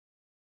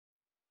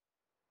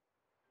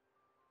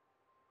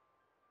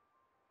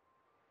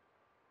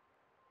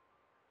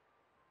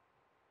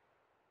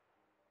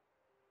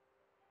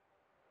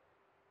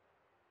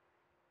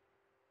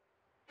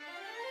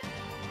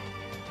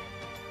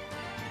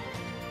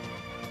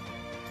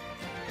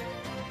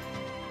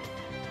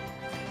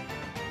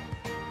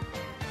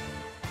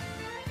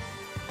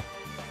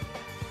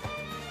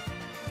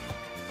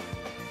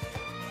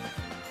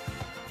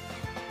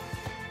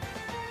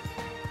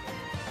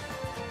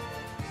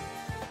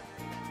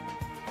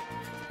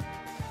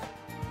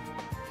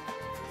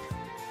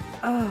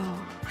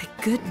Oh, my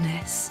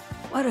goodness.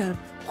 What a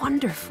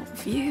wonderful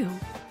view.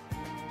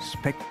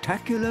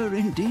 Spectacular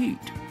indeed.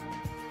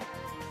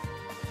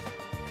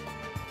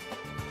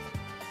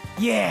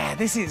 Yeah,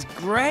 this is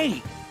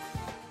great.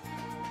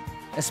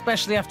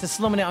 Especially after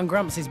slumming it on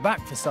Gramps'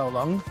 back for so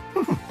long.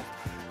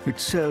 It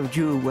served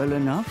you well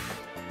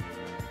enough.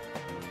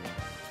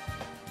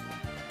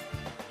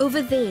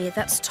 Over there,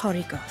 that's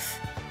Torrigoth,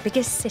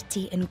 biggest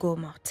city in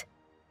Gormott.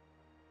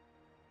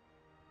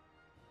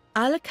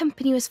 I'll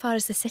accompany you as far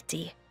as the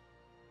city.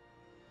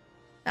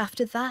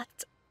 After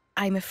that,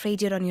 I'm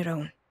afraid you're on your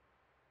own.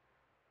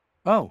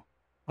 Oh,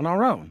 on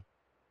our own?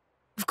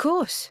 Of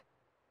course.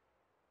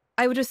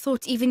 I would have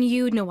thought even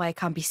you'd know why I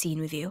can't be seen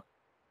with you.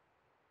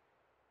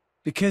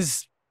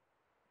 Because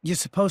you're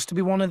supposed to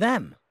be one of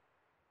them.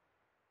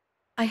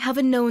 I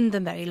haven't known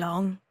them very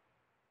long.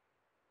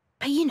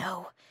 But you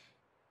know,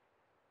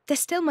 they're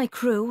still my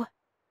crew.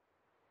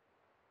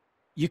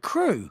 Your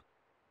crew?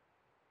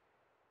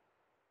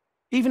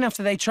 Even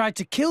after they tried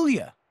to kill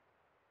you?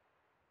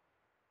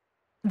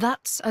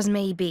 That's as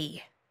may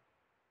be.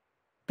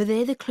 But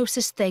they're the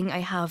closest thing I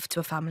have to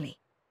a family.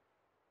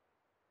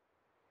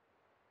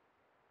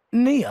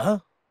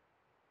 Nia?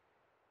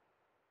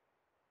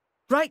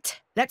 Right,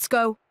 let's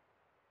go.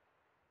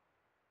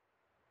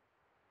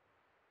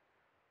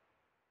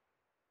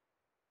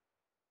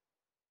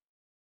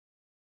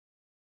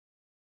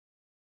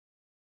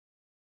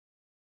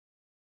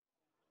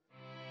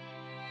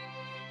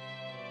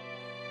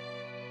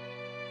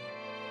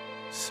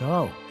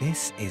 So,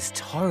 this is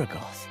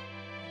Torrigoth.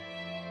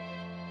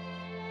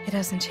 It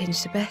hasn't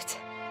changed a bit.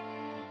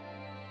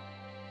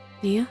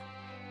 Nia?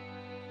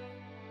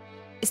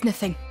 It's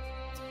nothing.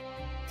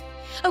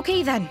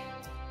 Okay then.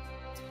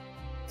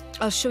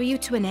 I'll show you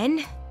to an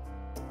inn.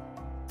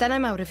 Then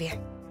I'm out of here.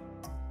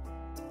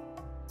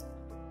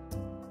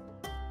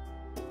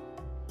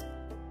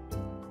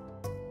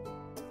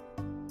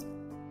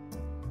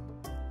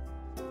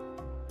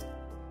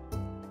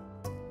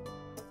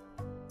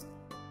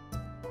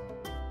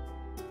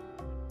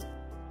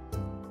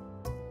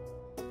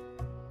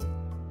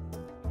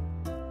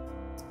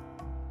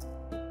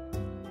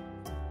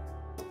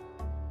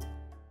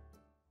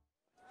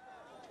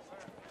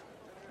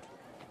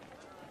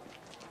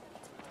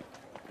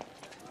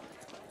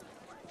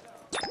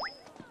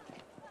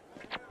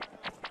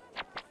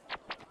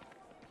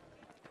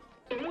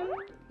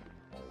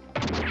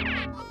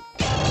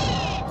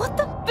 What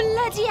the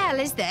bloody hell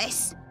is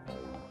this?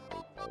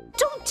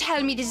 Don't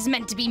tell me this is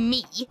meant to be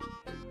me.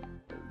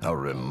 A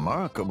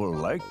remarkable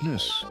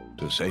likeness,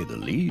 to say the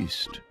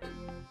least.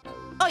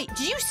 Oi,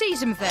 did you say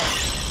something?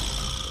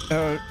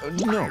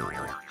 No.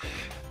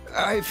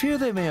 I fear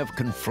they may have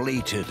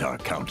conflated our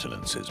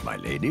countenances, my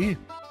lady.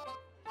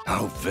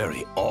 How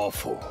very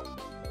awful.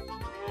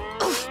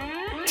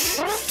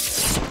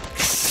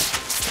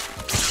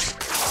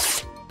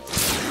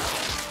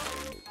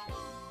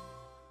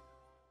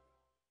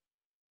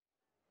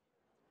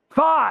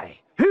 Fie!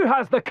 Who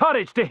has the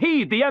courage to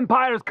heed the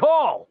Empire's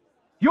call?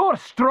 Your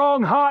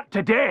strong heart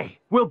today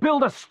will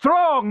build a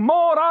strong,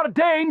 more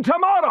ordained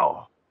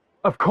tomorrow.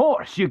 Of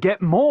course, you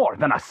get more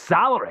than a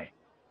salary.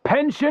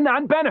 Pension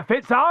and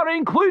benefits are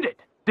included.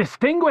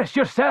 Distinguish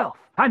yourself,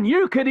 and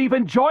you could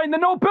even join the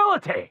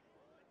nobility.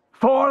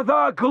 For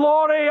the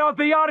glory of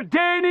the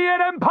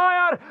Ardanian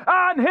Empire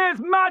and His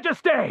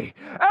Majesty,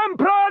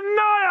 Emperor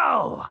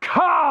Niall!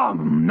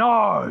 Come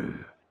now!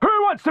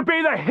 Who wants to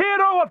be the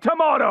hero of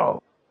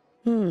tomorrow?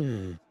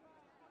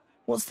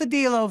 What's the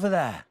deal over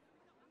there?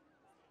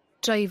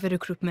 Driver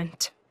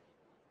recruitment.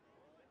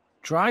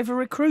 Driver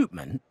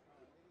recruitment?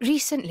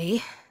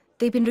 Recently,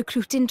 they've been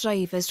recruiting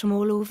drivers from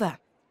all over.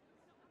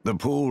 The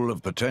pool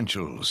of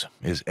potentials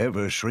is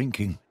ever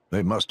shrinking.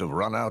 They must have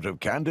run out of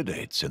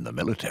candidates in the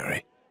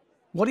military.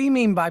 What do you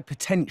mean by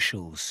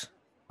potentials?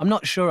 I'm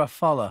not sure I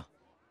follow.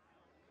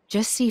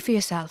 Just see for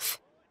yourself.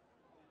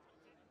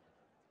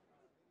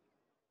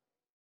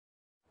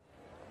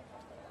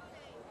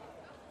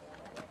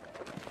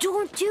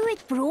 Don't do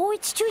it, bro.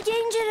 It's too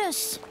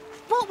dangerous.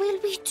 What will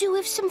we do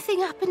if something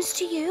happens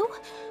to you?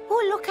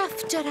 Or look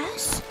after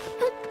us?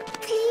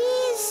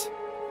 Please?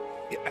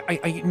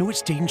 I know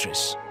it's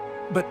dangerous,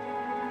 but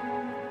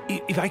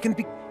if I can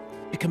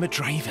become a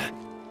driver...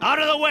 Out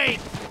of the way,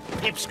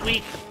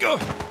 pipsqueak! Go!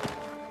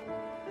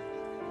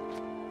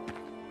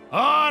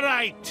 All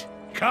right,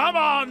 come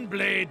on,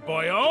 Blade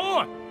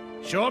Boyo.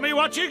 Show me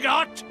what you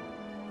got.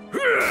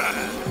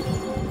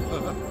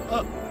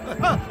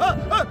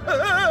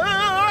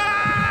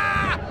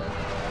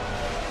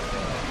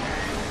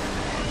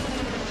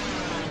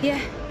 Yeah,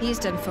 he's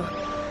done for.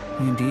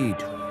 Indeed.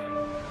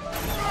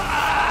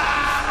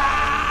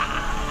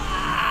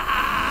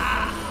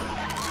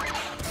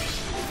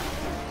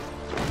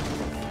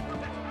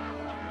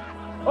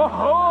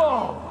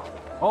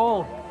 Oh-ho!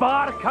 All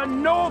bark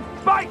and no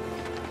bite!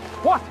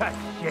 What a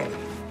shame!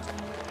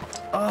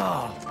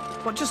 Oh,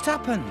 what just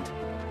happened?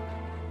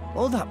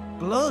 All that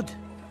blood.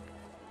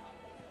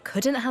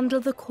 Couldn't handle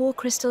the core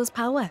crystal's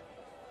power.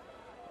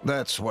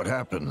 That's what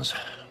happens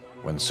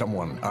when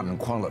someone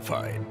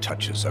unqualified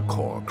touches a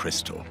core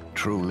crystal.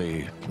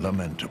 Truly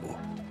lamentable.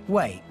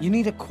 Wait, you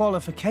need a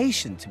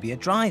qualification to be a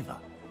driver?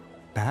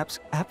 Perhaps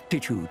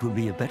aptitude would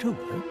be a better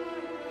word.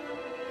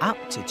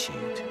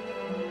 Aptitude?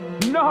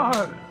 No!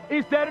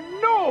 Is there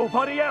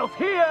nobody else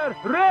here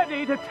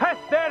ready to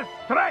test their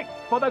strength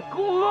for the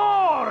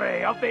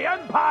glory of the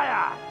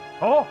Empire?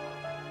 Oh,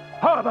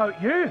 how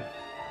about you?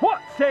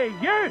 What say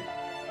you?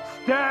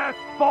 Step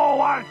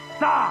forward,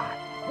 sir,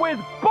 with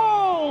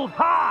bold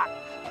heart!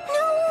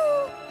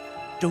 No!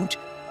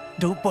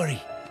 Don't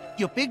worry.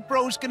 Your big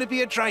bro's gonna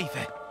be a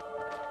driver.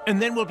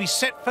 And then we'll be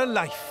set for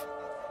life.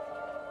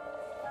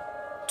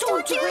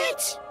 Don't do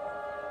it!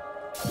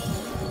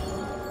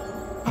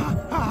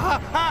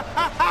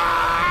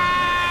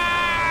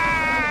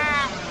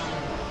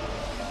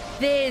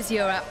 There's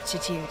your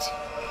aptitude.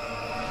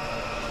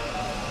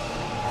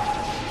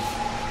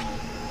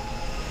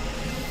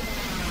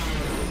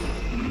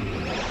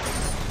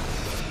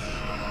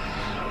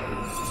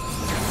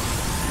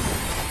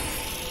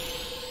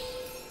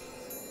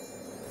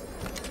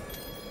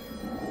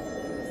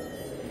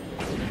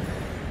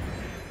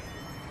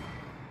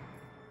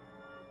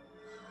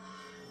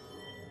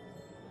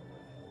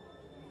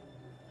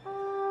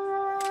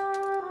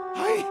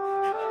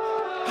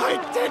 I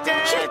did it!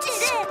 You did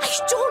it!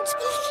 I don't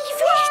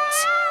believe it!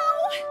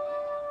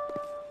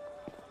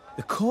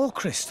 The core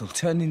crystal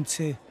turned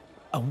into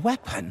a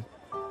weapon?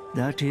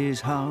 That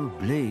is how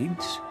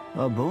blades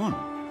are born,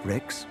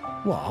 Rex.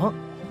 What?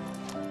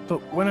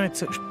 But when I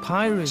touched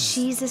Pyra's...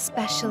 She's a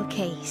special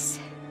case.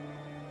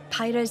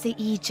 Pyra's the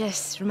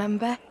Aegis,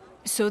 remember?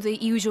 So the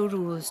usual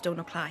rules don't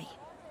apply.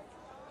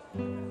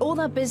 All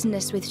that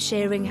business with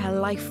sharing her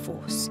life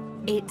force,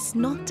 it's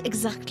not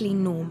exactly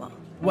normal.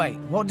 Wait,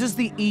 what does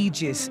the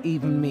Aegis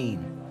even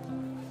mean?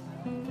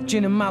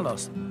 Jin and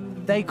Malos,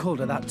 they called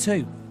her that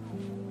too.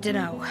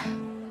 Dunno.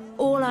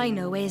 All I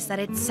know is that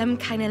it's some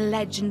kind of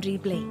legendary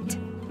blade.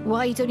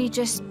 Why don't you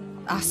just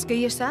ask her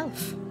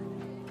yourself?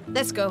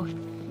 Let's go.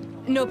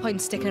 No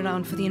point sticking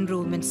around for the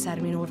enrollment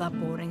ceremony and all that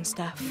boring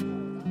stuff.